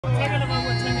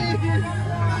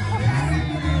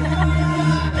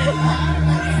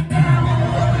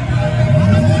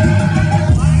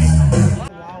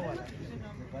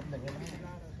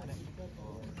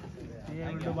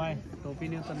टोपी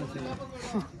नहीं उतारना चाहिए।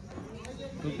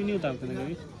 टोपी नहीं उतारते ना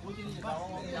कभी?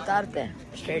 उतारते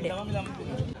हैं स्टेडियम।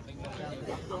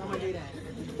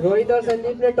 रोहित और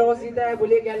संदीप ने टॉस जीता है,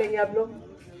 बोलिए क्या लेंगे आप लोग?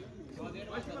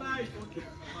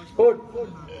 कोर्ट।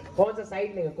 कौन सा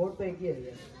साइड लेंगे? कोर्ट तो एक ही है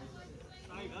भैया।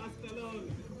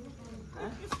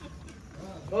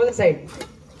 कौन सा साइड?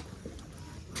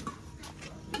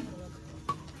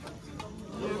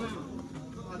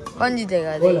 कौन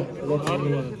जीतेगा?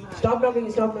 Stop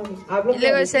talking, stop talking. आप लोग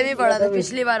सेमी पड़ा था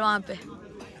पिछली बार वहाँ पे।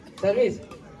 Service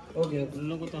okay. उन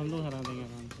लोगों को तो हम लोग हरा देंगे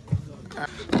आराम से।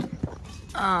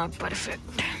 हाँ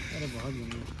परफेक्ट। अरे बहुत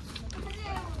बढ़िया।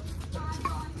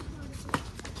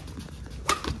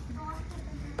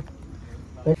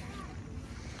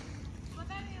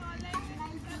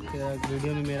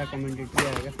 वीडियो में मेरा कमेंटेटरी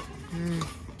आएगा।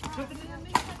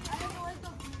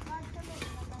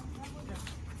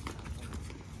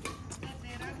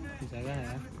 जगह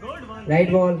है। Right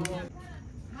ball.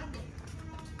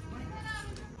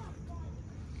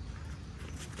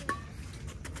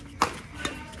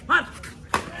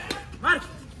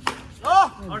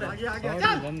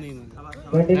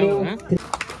 Continue.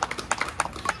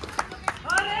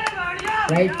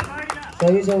 Right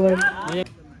service over.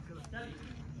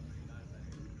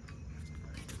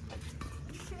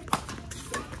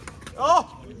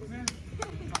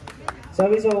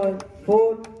 Service over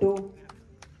 4-2।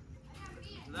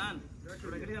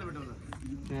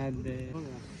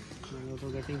 तो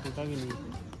बैटिंग टूटा भी नहीं।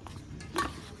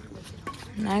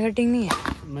 नया कटिंग नहीं है,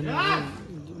 मैंने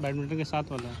बैडमिंटन के साथ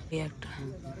वाला रिएक्टर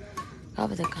क्या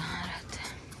पता कहाँ रहते हैं।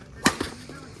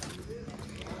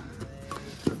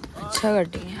 अच्छा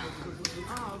कटिंग है,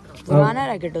 पुराना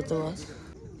रैकेट हो तो बस।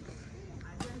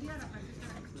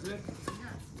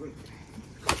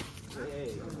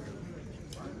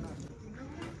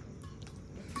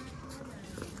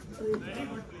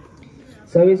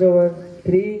 Service over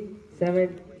 3-7।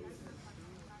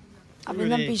 अब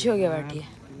एकदम पीछे हो गया बैठिए।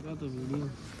 पूरा तो वीडियो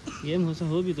गेम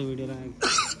हो भी तो वीडियो रहा है।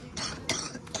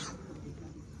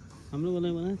 हम लोग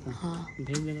वाला बनाया था। हाँ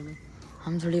भेज देगा तो।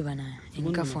 हम थोड़ी बनाए,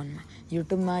 इनका फोन में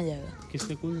यूट्यूब में आ जाएगा।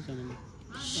 किसके कौन सा चैनल है?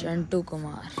 शंटू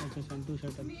कुमार। अच्छा संतू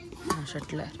शटल। हाँ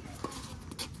शटलर,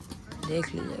 देख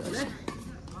लीजिएगा उसे।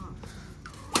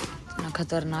 इतना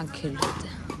खतरनाक खेल रहे थे।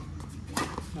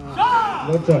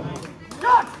 Good shot.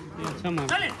 अच्छा मार।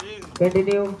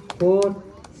 कंटिन्यू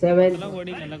 4-7। पतला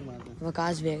बॉडी का अलग बात है।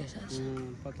 वकास भी है के साथ।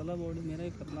 पतला बॉडी, मेरा ही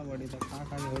पतला बॉडी था। खा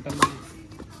के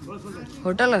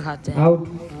होटल का खाते हैं। आउट।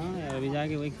 हाँ यार अभी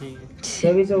जाके वही खाएंगे।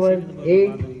 Service over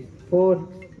 8-4।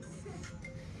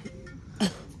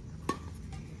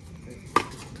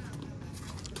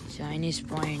 Chinese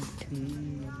point.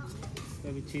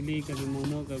 कभी चिली, कभी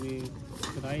मोमो, कभी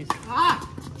राइस।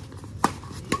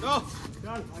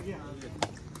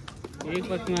 एक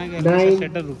वक्त में आ गया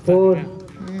सेटर रुकता है।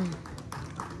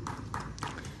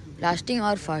 लास्टिंग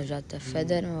और फास्ट जाता है,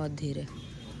 फेदर में बहुत धीरे।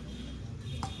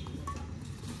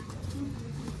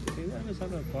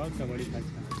 फॉग का बड़ी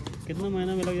खर्चा। कितना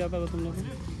महीना में लग जाता था तुम लोग को?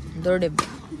 2 डिब्बा।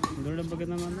 2 डब्बा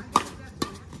कितना मान लो?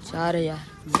 4000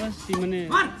 बस। मैंने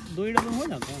 2 ही डब्बा हो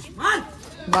जाता है।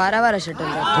 12 शटल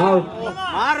रहता है। आउट।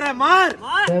 मार।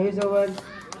 Service over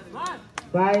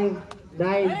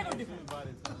 5-9।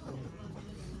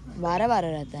 12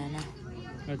 रहता है ना।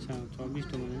 अच्छा 24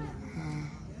 तो मैंने। हाँ।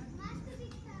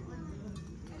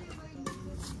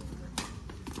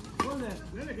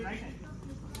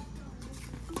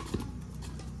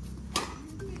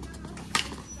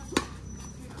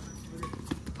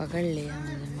 पकड़ लिया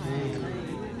मुझे।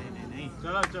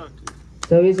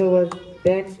 Service over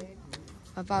 10।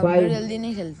 पापा आउट जल्दी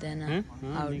नहीं खेलते हैं ना।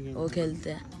 आउट वो खेलते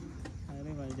हैं।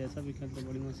 अरे भाई जैसा भी खेलते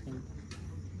बड़ी मस्त खेलते।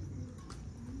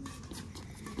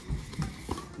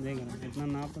 देख रहा इतना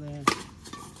नाप रहे हैं।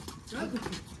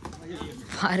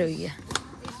 पार हो गया।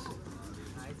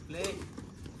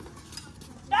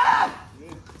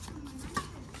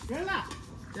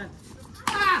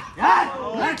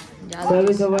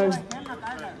 Service over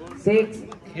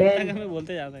 6-10। मैं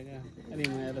बोलते जाता है क्या? अरे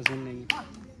मैं यार सुन लेंगे।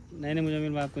 नहीं मुझे मेरे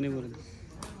बाप को नहीं बोल रहे।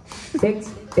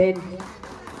 6-10।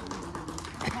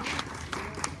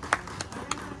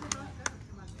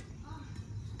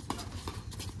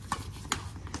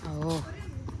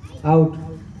 Out.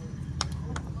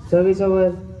 Service over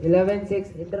 11-6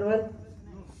 interval.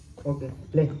 Okay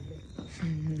play.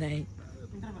 नहीं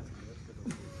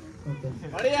ओके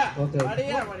बढ़िया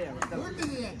बढ़िया बढ़िया।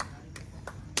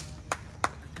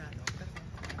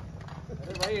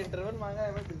 अरे भाई इंटरवल मांगा है,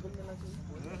 मैं बिल्कुल देना चाहिए।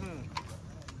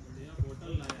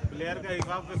 प्लेयर का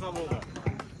हिसाब से सब होगा।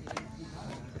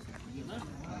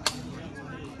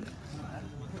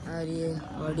 और ये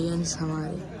ऑडियंस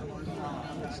हमारे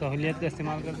सहूलियत का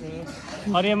इस्तेमाल करते हुए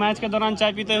और ये मैच के दौरान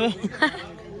चाय पीते हुए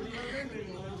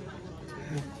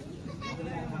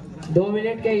 2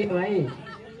 मिनट का ही भाई।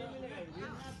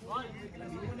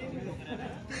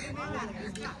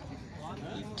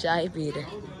 चाय पी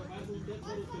रहे।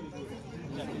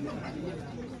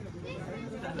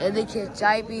 ये देखिए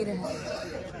चाय पी रहे हैं।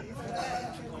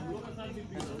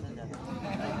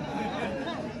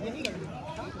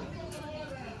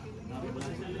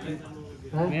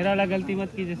 मेरा वाला गलती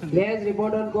मत कीजिए। Players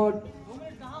report on court.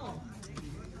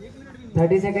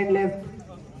 30 seconds left.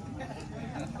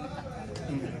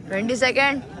 20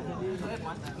 second.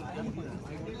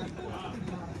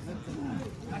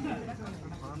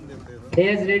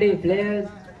 Players ready. Players.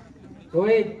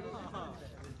 Rohit.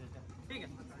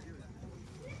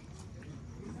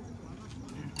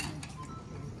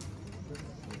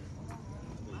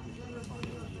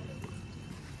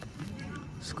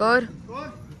 Score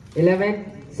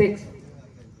 11-6.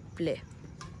 Play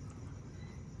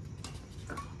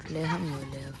play हम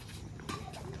बोले अब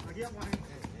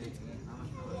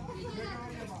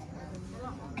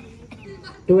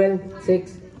 12-6.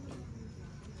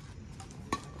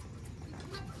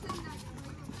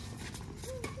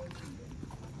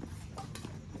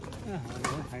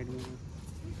 हाइट में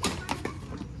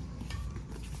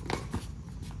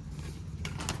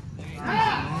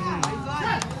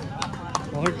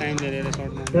बहुत टाइम ले रहे थे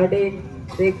शॉट में।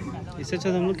 13-6. इससे अच्छा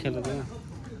तो हम लोग खेल रहे थे ना।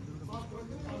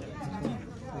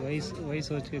 वही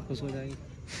सोच के खुश हो जाएगी।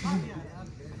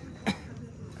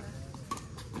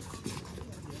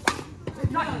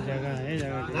 जगह है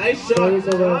जगह। Service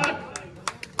over.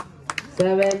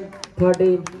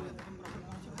 7-13.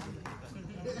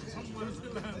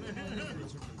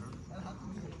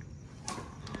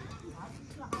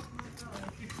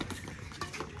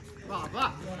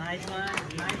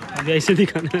 अभी ऐसे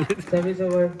दिखाना। Service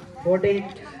over.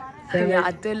 14-7.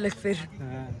 आते लोग फिर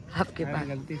हाँ, आपके पास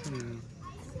गलती से नहीं है।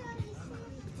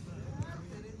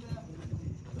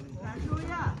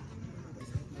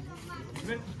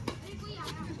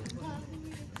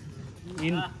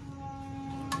 इन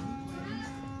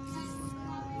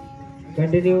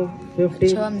Continue.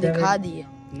 अच्छा हम 15-7. दिखा दिए।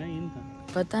 नहीं इनका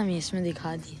पता हमें इसमें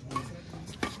दिखा दिए।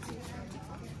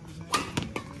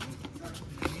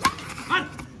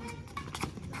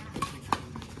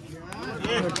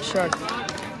 Good shot.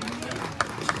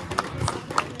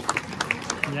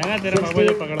 जगह तेरा पापा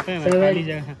जो पकड़ते हैं ना खाली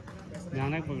जगह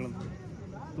जाना पकड़ते हैं।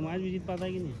 तुम आज भी जीत पाता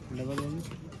है कि नहीं डबल में?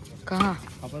 कहाँ?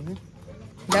 पापा से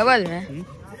डबल में?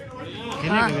 खेले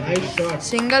हाँ। कभी? Nice shot.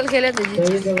 सिंगल खेले तो जीत।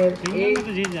 Service over. सिंगल में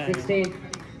तो जीत जाएगा। 8-16.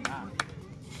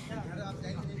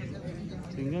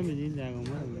 सिंगल में जीत जाएगा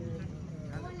उमर।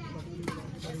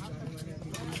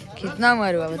 कितना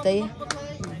उम्र हुआ बताइए?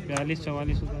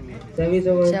 42-44 होता है Service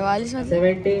over. 44 में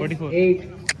 17-8.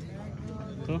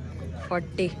 तो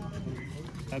 40।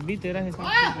 अभी तेरा हिसाब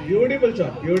beautiful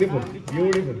shot, beautiful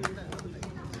beautiful.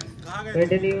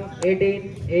 Continue.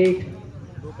 18-8.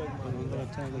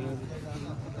 अच्छा है।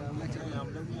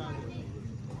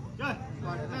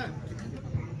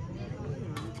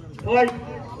 Hold.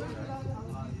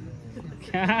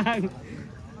 क्या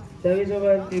Service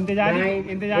over. इंतजार ही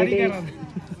 9-18. कर रहा था।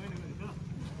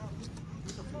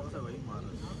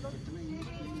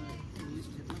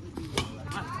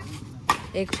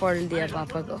 एक फॉल्ट दिया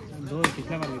पापा को। दो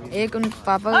कितना बार लगी? एक उन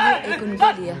पापा को एक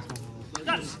उनको दिया।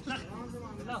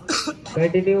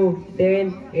 Continue.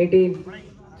 10-18.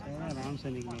 आराम से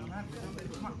निकलेगा।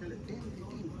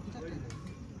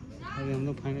 अभी हम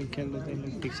लोग फाइनल खेल लेते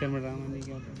हैं पिक्चर में ड्रामा नहीं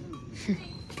क्या होता।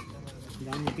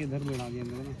 जान के इधर बढ़ा दिया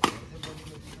मेरे ना।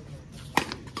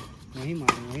 वही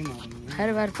मारेंगे। हर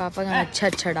बार पापा का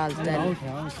अच्छा डालता है। आउट है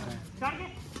आउट।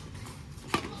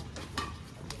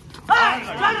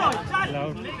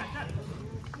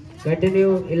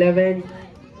 Continue.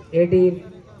 11-18.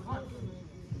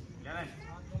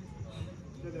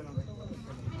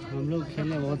 हम लोग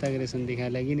खेलने बहुत एग्रेशन दिखाया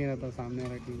लग ही नहीं रहा था सामने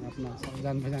वाला टीम अपना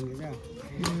जान पहचान के क्या।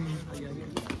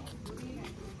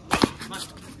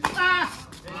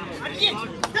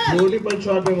 ब्यूटीफुल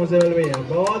शॉट पे मुसेवल भैया,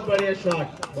 बहुत बढ़िया शॉट,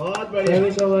 बहुत बढ़िया।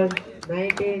 Service over.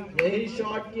 19. यही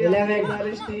शॉट की 11.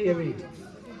 बारिश थी अभी।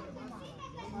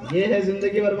 ये है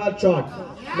जिंदगी बर्बाद शॉट।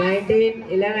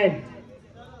 19-11.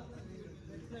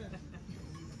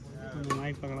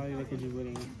 माइक पकड़ा दे कुछ भी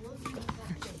बोलेंगे।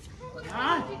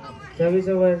 Service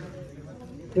over.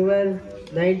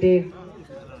 12-19.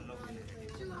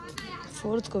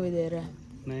 फोर्थ को भी दे रहा है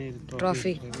नहीं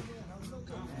ट्रॉफी।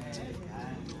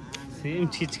 सेम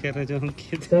चीज कर रहे जो हम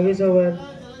किए थे। Service over.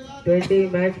 20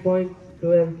 match point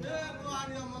 12.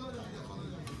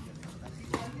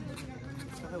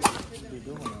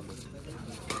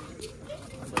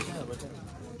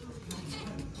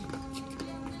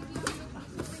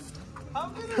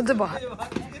 तो बाहर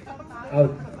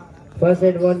Out. First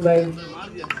set won by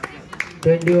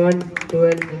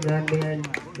 21-12 in Gandhi and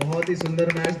बहुत ही सुंदर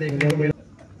मैच देखने को मिला।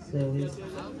 service.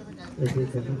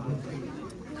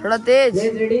 थोड़ा तेज।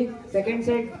 Players ready? Second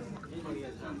set.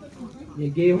 ये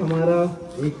गेम हमारा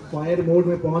एक फायर मोड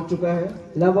में पहुंच चुका है।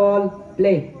 Love all.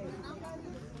 Play.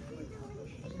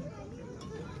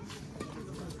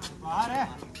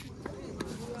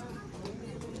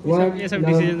 ये सब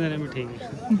डिसीजन देने में ठीक है।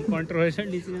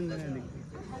 कंट्रोवर्शियल डिसीजन देने में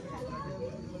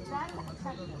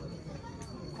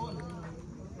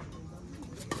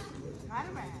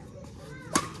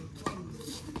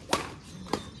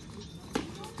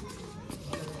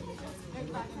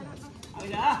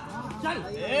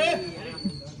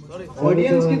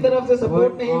ऑडियंस की तरफ से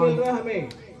सपोर्ट नहीं मिल रहा हमें।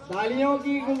 तालियों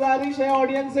की गुजारिश है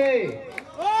ऑडियंस से।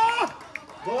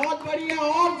 बहुत बढ़िया,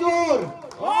 और जोर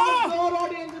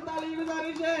ऑडियंस से ताली की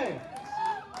गुजारिश है।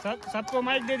 सबको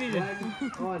माइक दे दीजिए।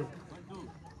 All.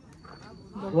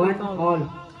 1 all.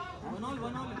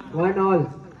 1 all.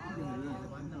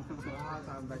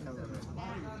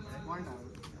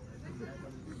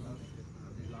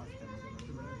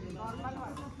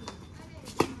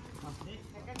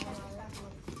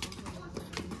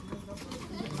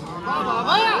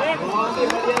 बहुत ही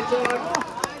बढ़िया शॉट।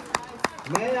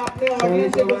 मैं अपने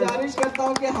ऑडियंस से गुजारिश करता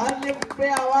हूं कि हर लिफ्ट पे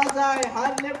आवाज आए,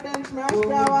 हर लिफ्ट एंड स्मैश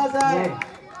पे आवाज आए।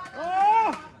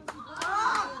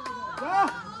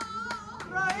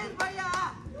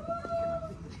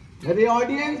 मेरी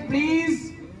ऑडियंस प्लीज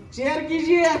चेयर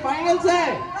कीजिए, फाइनल्स है।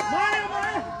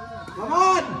 Come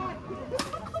on,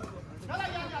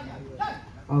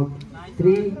 Out.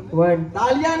 3-1.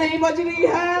 तालियां नहीं बज रही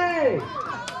है।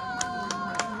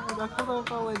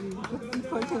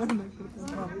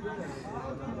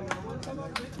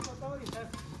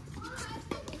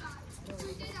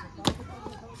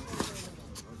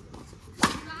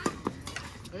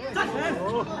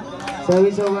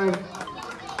 Service over.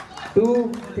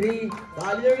 2-3.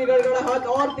 तालियों की गड़गड़ाहट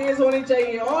और तेज होनी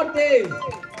चाहिए, और तेज।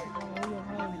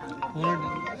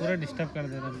 पूरा डिस्टर्ब कर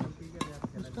दे रहा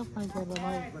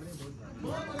है।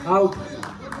 Out.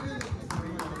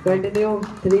 Continue.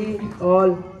 3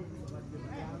 all.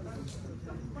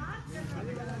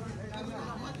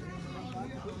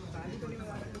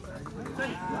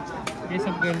 ये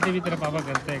सब गलती भी तेरा पापा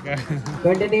करते हैं क्या?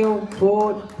 Continue.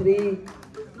 4-3.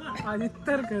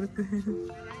 अधिकतर करते हैं।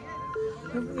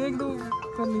 एक दो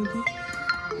करनी थी।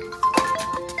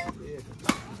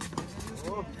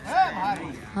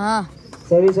 हाँ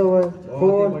Service over.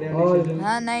 4 all.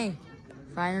 हाँ नहीं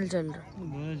फाइनल चल रहा।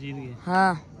 दोनों जीत गए।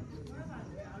 हाँ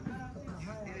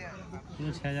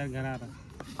 6,000 घर आ रहा।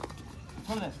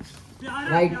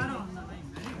 Right.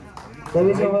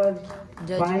 Service over.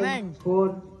 Judgment. 5-4.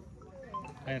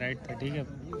 Right था, ठीक है।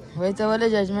 वही तो बोले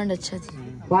जजमेंट अच्छा थी।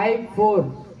 5-4.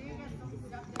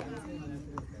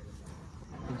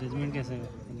 जजमेंट कैसे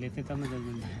लेते तब ना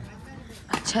जजमेंट।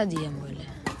 अच्छा दिया बोले।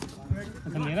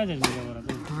 अच्छा मेरा जजमेंट है बोला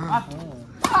तू। हाँ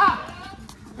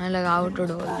मैं लगा आउट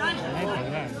उड़ बोल।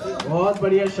 बहुत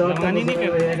बढ़िया शॉट। लगानी नहीं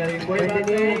कर रहे। कोई बात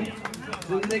नहीं,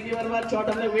 जिंदगी भर बाद शॉट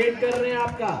हमने वेट कर रहे हैं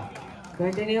आपका।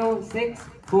 Continue.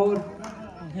 6-4.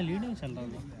 लीड में चल रहा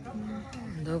होगा।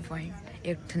 2 पॉइंट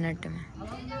एक नेट में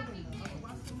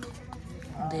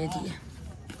दे दिए,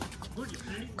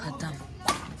 खत्म।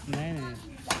 नहीं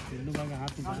पिल्लू का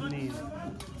हाथ में नहीं है।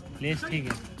 प्लेस ठीक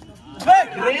है।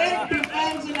 ग्रेट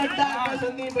डिफेंस इन अटैक का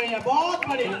संदीप भैया, बहुत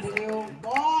बढ़िया,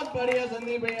 बहुत बढ़िया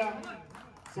संदीप भैया।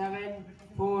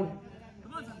 7-4.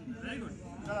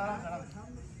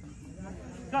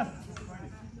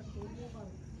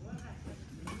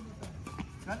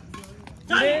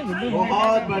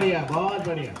 बहुत बढ़िया, बहुत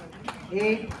बढ़िया।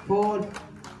 8-4.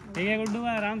 ठीक है गुड्डू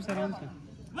भाई, आराम से आराम से।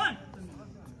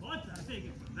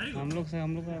 हम लोग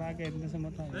को हरा के इतने से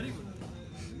मत आए।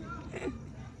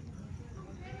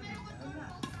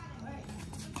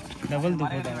 डबल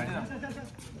दुख होता है।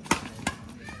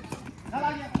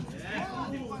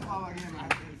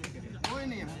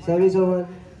 Service over.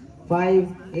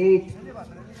 5-8.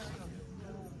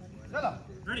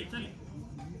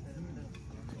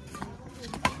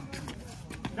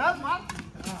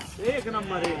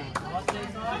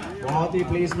 बहुत ही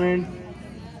प्लेसमेंट।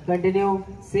 Continue.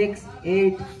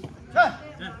 6-8.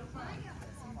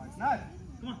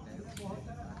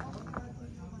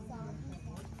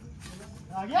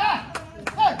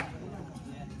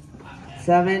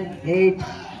 7-8.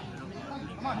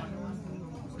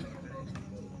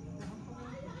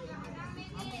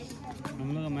 हम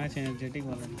लोग का मैच एनर्जेटिक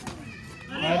वाला है।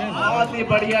 अरे बहुत ही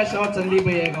बढ़िया शॉट संदीप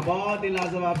भैया का, बहुत ही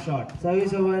लाजवाब शॉट।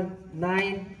 Service over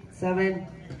 9-7।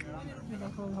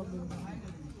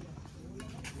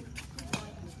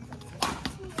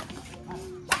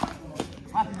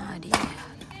 मारी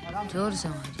जोर से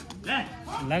मारी।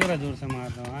 लग रहा जोर से मार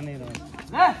रहा हूँ, आ नहीं रहा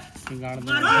गाड़ दो।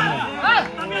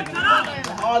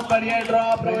 बहुत बढ़िया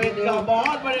ड्रॉप रोहित का,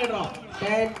 बहुत बढ़िया ड्रॉप।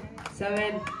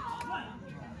 10-7।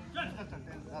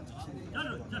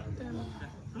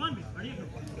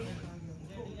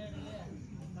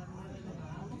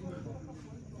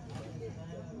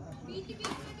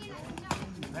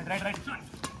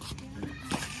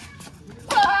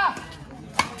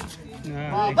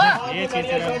 ये चीज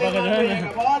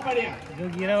बहुत बढ़िया जो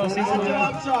गिरा उसी से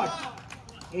लाजवाब शॉट।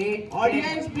 8।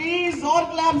 ऑडियंस प्लीज और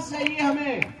क्लैप्स चाहिए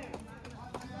हमें।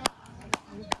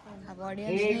 अब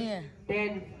ऑडियंस नहीं है,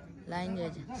 10। लाइन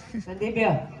जज। संदीप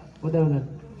भैया उधर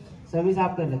सर्विस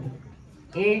आप कर लेते।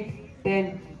 8-10।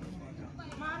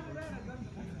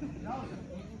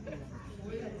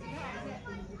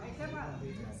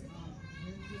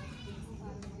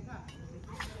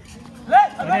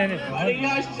 अरे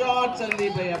बढ़िया शॉट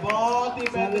संदीप भैया, बहुत ही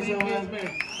बेहतरीन प्लेसमेंट।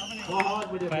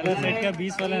 बहुत बढ़िया पहला सेट का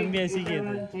 20 वाला हम भी ऐसे ही किए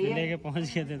थे, लेके पहुंच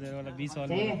गए थे तेरे वाला 20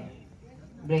 वाला। चाहिए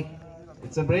ब्रेक।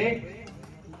 It's a break.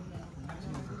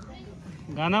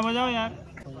 गाना बजाओ यार।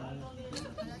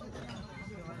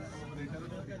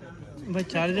 भाई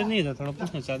चार्जर नहीं था, थोड़ा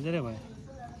पूछना चार्जर है भाई।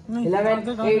 11-8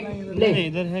 नहीं नहीं,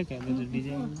 इधर है क्या? इधर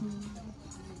DJ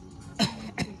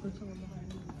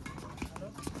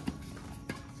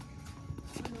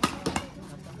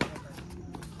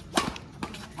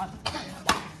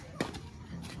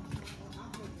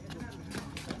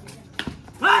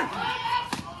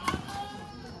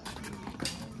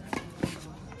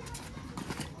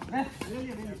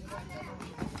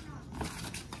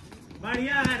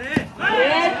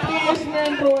Great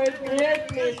placement Rohit, great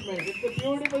placement. It's a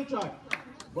beautiful shot.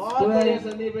 बहुत बढ़िया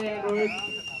संदीप भैया, रोहित,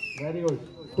 very good.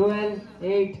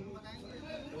 12-8।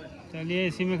 चलिए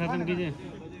इसी में खत्म कीजिए,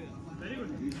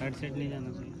 थर्ड सेट नहीं जाना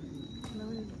चाहिए।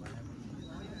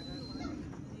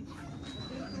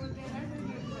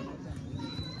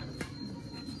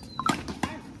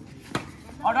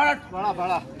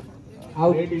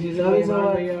 Out. Great decision service Imran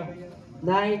over भैया।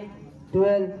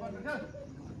 9-12।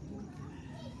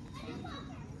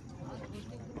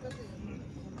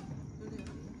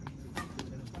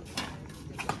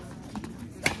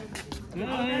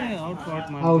 आउट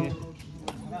मार आउट। दिए।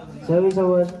 Service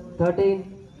over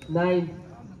 13-9।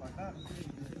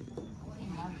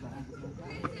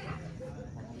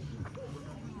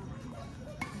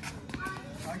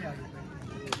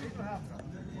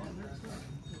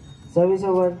 Service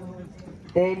over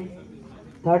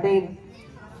 10-13।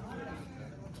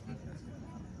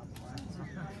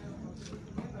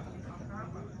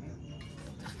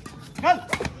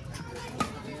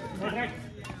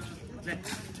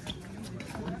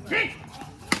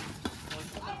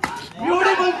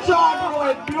 Beautiful shot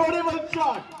Rohit, beautiful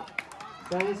shot.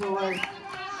 Service over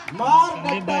मार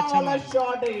संदीप कट्टा भाई अच्छा वाला मारा।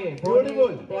 शॉट है ये,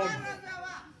 beautiful. 10।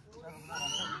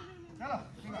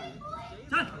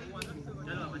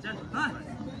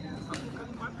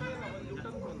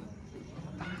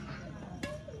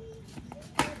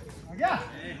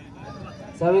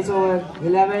 Service over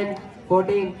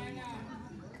 11-14।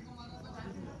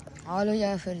 ऑल हो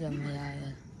जाए फिर जम जाएगा।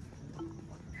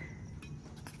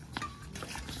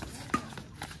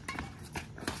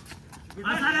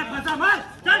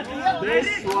 This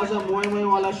was a मोए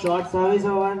वाला shot. Service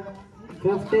over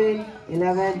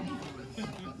 15-11।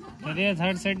 अरे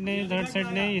थर्ड सेट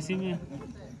नहीं इसी में।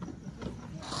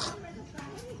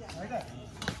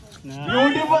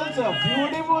 Beautiful sir,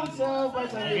 beautiful sir by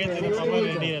आगे संदीप तेरा पापा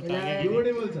रेडी रहता है, आगे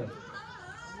Beautiful sir.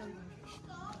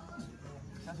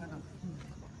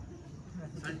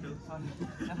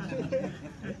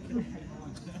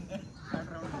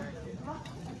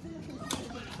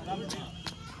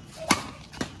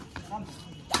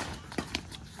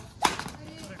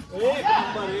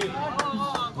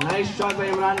 Nice shot by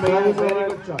Imran Bhaiya. Very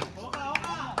good shot.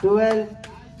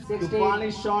 12-16। Tufani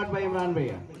shot by Imran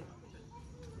Bhaiya.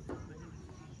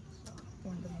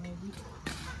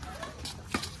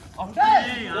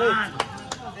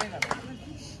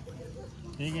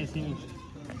 ठीक है इसी में।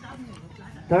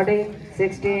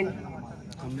 13-16।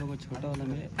 हम लोग को छोटा वाला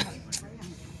मिले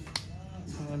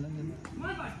वाला मिले।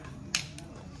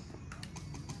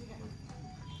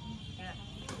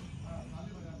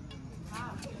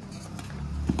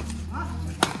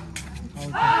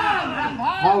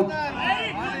 Out.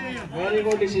 Very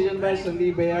good decision by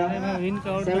Sandeep Bhaiya. अरे भाई इनका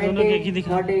आउट तो दोनों के एक ही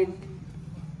दिखा। 17-14।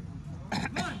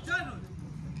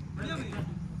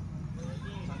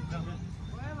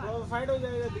 फाइट हो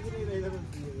जाएगा, दिख नहीं रहेगा।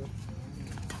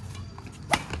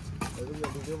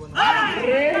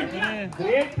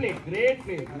 Great play, great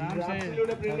play. आराम से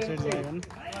Absolute brilliant आउटसाइड play. जाएगा ना।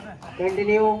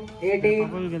 Continue. 18,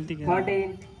 पापा भी गलती कर 13.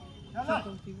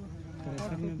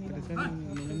 प्रेशर में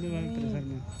निलंबे वाले प्रेशर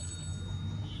में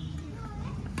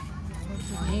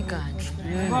नहीं कहा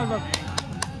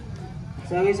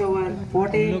Service over. हम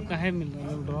 14, लोग का है मिल रहा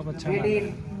है ड्रॉप अच्छा डाल 18,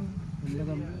 हम लोग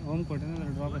का होम कोर्ट है ना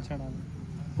ड्रॉप अच्छा डाल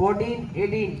 14,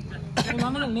 18.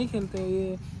 मानो नहीं खेलते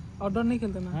ये, आउटडोर नहीं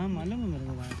खेलते ना। हाँ मालूम है मेरे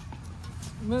को भाई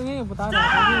मैं बता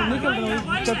रहा हूँ नहीं खेलते।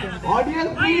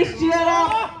 Audience, please cheer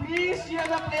up. Please cheer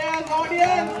the players.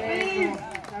 Audience, please.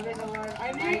 Service over. I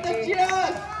need the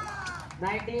cheers.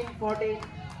 19, 14.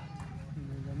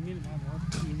 Jameel भाई बहुत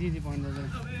इजी पॉइंट दे दे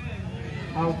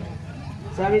Out.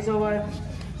 Service over.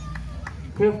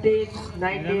 15,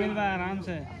 19. जमील भाई आराम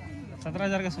से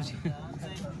 17,000 का सोचिए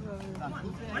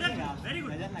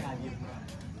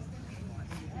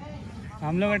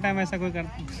हम लोग का टाइम ऐसा कोई करता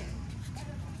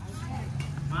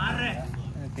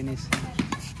फिनिश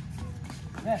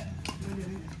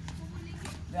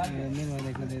जमील भाई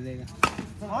देखने दे देगा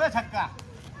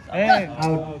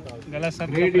Out. गलत सब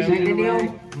Continue.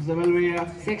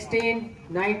 16,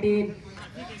 19.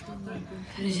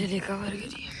 चलिए कवर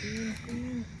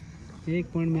करिए। एक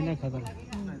पॉइंट मिला खत्म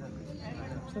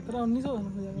 17-19 हो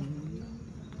जाएगा।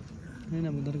 नहीं ना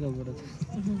उधर का बोल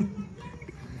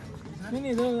नहीं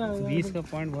इधर हो जाएगा। 20 का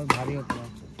पॉइंट बहुत भारी होता है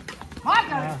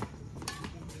हाँ।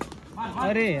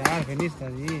 अरे यार फिनिश था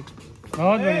जी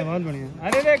बहुत बढ़िया बहुत बढ़िया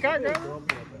अरे रे क्या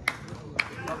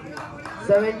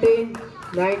 17,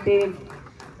 19.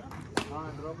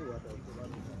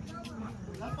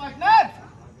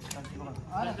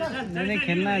 नहीं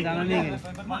खेलना है जाना नहीं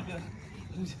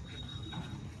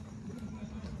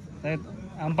है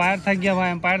अंपायर थक गया भाई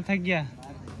अंपायर थक गया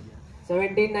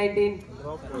 17, 19.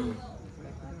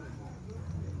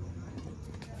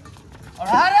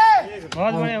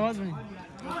 बहुत बढ़िया बहुत बढ़िया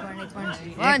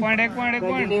एक पॉइंट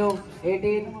Continue.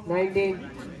 18, 19.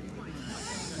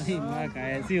 नहीं मैं कहा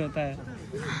ऐसे ही होता है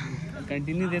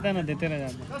कंटिन्यू देता ना देते रह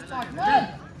जाता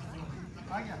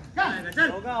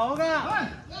Oh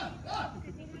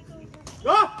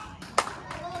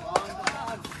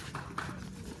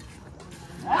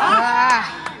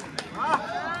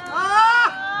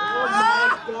my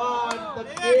God, the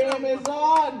game is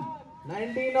on.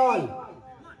 19 all.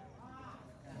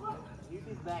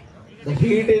 The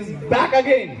heat is back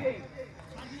again.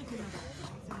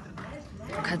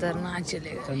 खतरनाक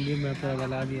चलेगा। संदीप मैं तो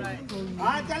गला दिया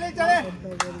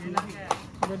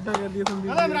गड्ढा कर दिया Sandeep.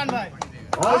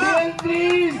 Audience,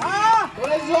 please.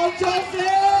 There is no chance.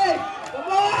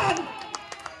 Come on.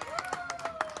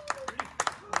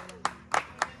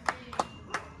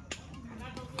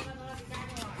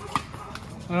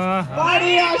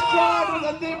 Body shot,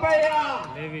 Sandeep Bhaiya.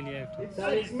 ले भी लिया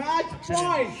Service match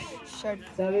point.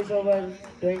 Service over.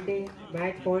 20.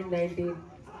 Match point 19.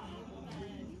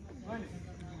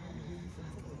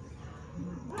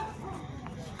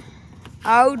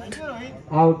 Out.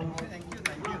 Out.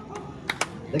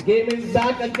 The game is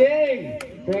back again.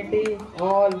 20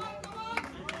 all.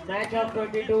 Match of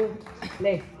 22.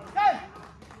 Play.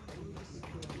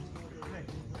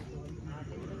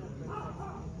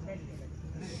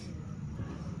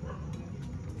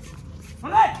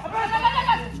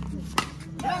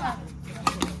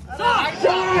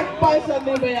 Shot by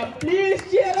Sandeep Bhaiya. Please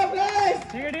cheer up, guys.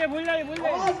 ठीक है भूल जाइए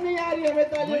आवाज नहीं आ रही है हमें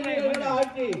तालियों की गड़गड़ाहट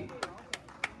की।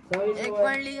 Service एक over.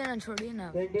 पॉइंट लीजिए ना छोड़िए ना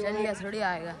चलिए थोड़ी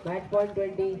आएगा Match point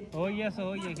 20. हो गया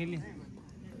खेलिए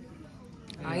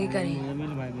आगे करिए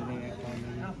जमील भाई दे देगा एक पॉइंट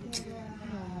वेरी गुड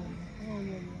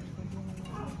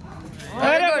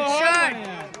बहुत शॉट बढ़िया।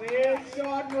 Great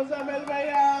shot, मुज़म्मिल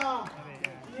भैया।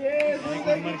 ये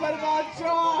जिंदगी का बात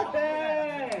शॉट है।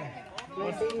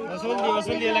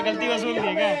 वसूल दिया गलती वसूल दी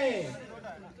क्या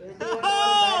 21 all.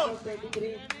 Match of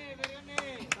 23.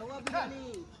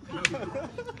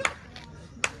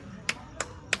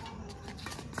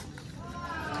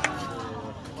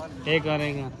 एक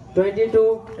करेगा 22,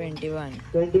 21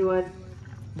 21.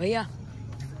 भैया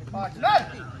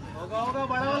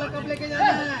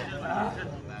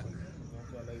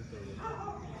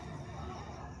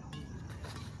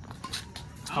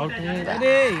आउट है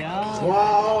अरे यार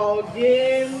वाओ,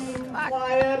 गेम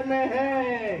फायर में है।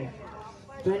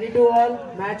 22 all.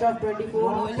 Match of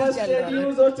 24. First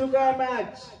reduce हो चुका है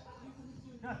मैच।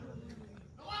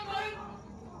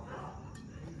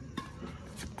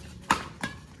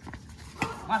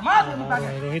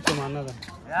 रोहित को मारना था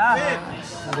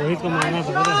रोहित को मारना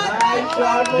था Nice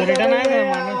shot, जो रिटर्न आएगा मुज़म्मिल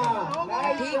मारना भैया।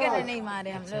 Nice ठीक है shot. ना नहीं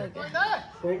मारे हम लोग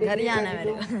घर जाना है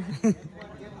मेरे को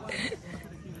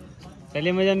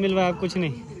चलिए मजा मिल रहा है, आप कुछ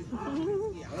नहीं।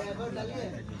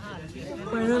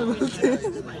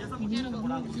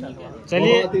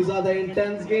 चलिए बहुत ही ज्यादा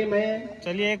इंटेंस गेम है।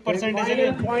 चलिए 1% है,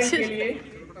 चलिए पॉइंट के लिए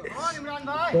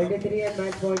 23 एंड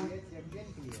मैच पॉइंट।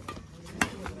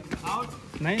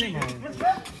 नहीं नहीं भाई।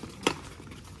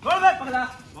 Oh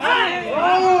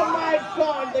my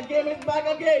God, the game is back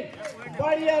again.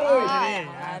 बढ़िया रोहित,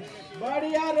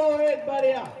 बढ़िया रोहित,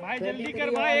 बढ़िया। भाई जल्दी कर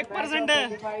भाई, 1% है।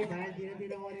 मैच धीरे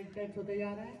धीरे और इंटेंस होते जा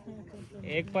रहा है।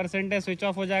 1% है, स्विच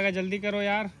ऑफ हो जाएगा, जल्दी करो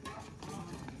यार।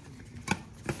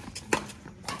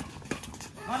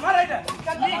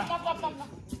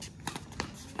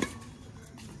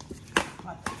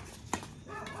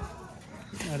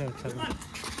 अरे अच्छा शॉट।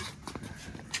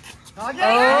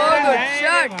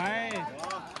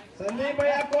 संदीप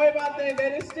भैया कोई बात नहीं,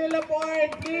 there is still a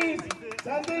point, please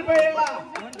Sandeep भैया,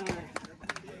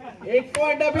 1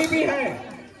 पॉइंट अभी भी है,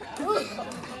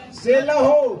 स्टिल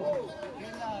हो।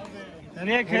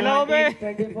 चलिए खेलो बे।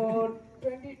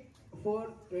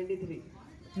 24-23।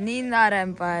 नींद आ रहा है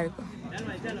एम्पायर को,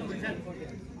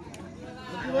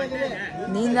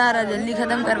 नींद आ रहा है, जल्दी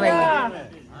खत्म कर भाई।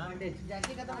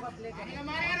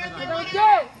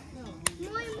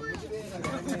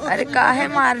 अरे काहे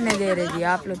मारने दे रहे जी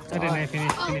आप लोग तो। अरे नहीं,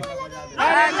 फिनिश फिनिश।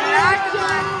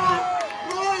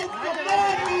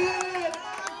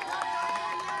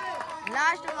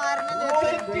 लास्ट मारने दे।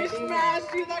 रोहित की स्मैश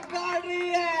सीधा काट रही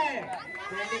है।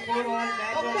 24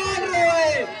 और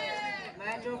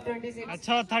मैच ऑफ 26।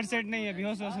 अच्छा थर्ड सेट नहीं है,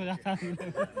 बेहोश हो जाता है।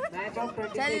 Match of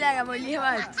 26। चल जाएगा, बोलिए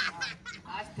बात।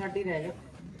 आज 30 रहेगा।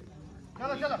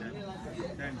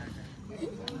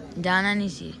 जाना नहीं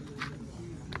चाहिए।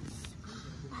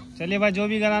 चलिए भाई, जो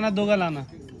भी गलाना 2 गलाना।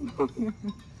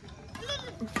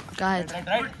 कहा है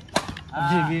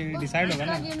जी डिसाइड होगा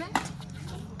ना।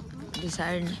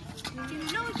 डिसाइड नहीं,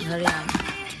 घर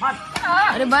आना।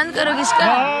 अरे बंद करो, किसका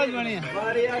बहुत बढ़िया।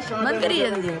 बढ़िया शॉट, बंद करिए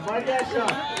जल्दी, बढ़िया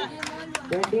शॉट।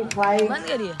 25 बंद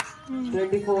करिए।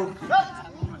 24।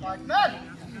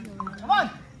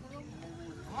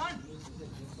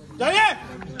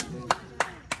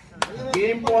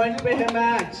 गेम पॉइंट पे है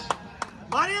मैच।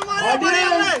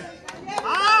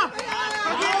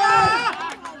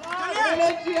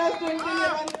 चीयर्स तो इनके लिए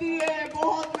बनती है,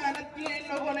 बहुत मेहनत की है इन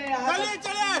लोगों ने यहाँ।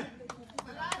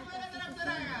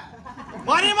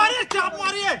 मारिए मारिए, चाप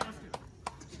मारिए।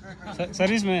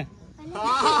 सर्विस में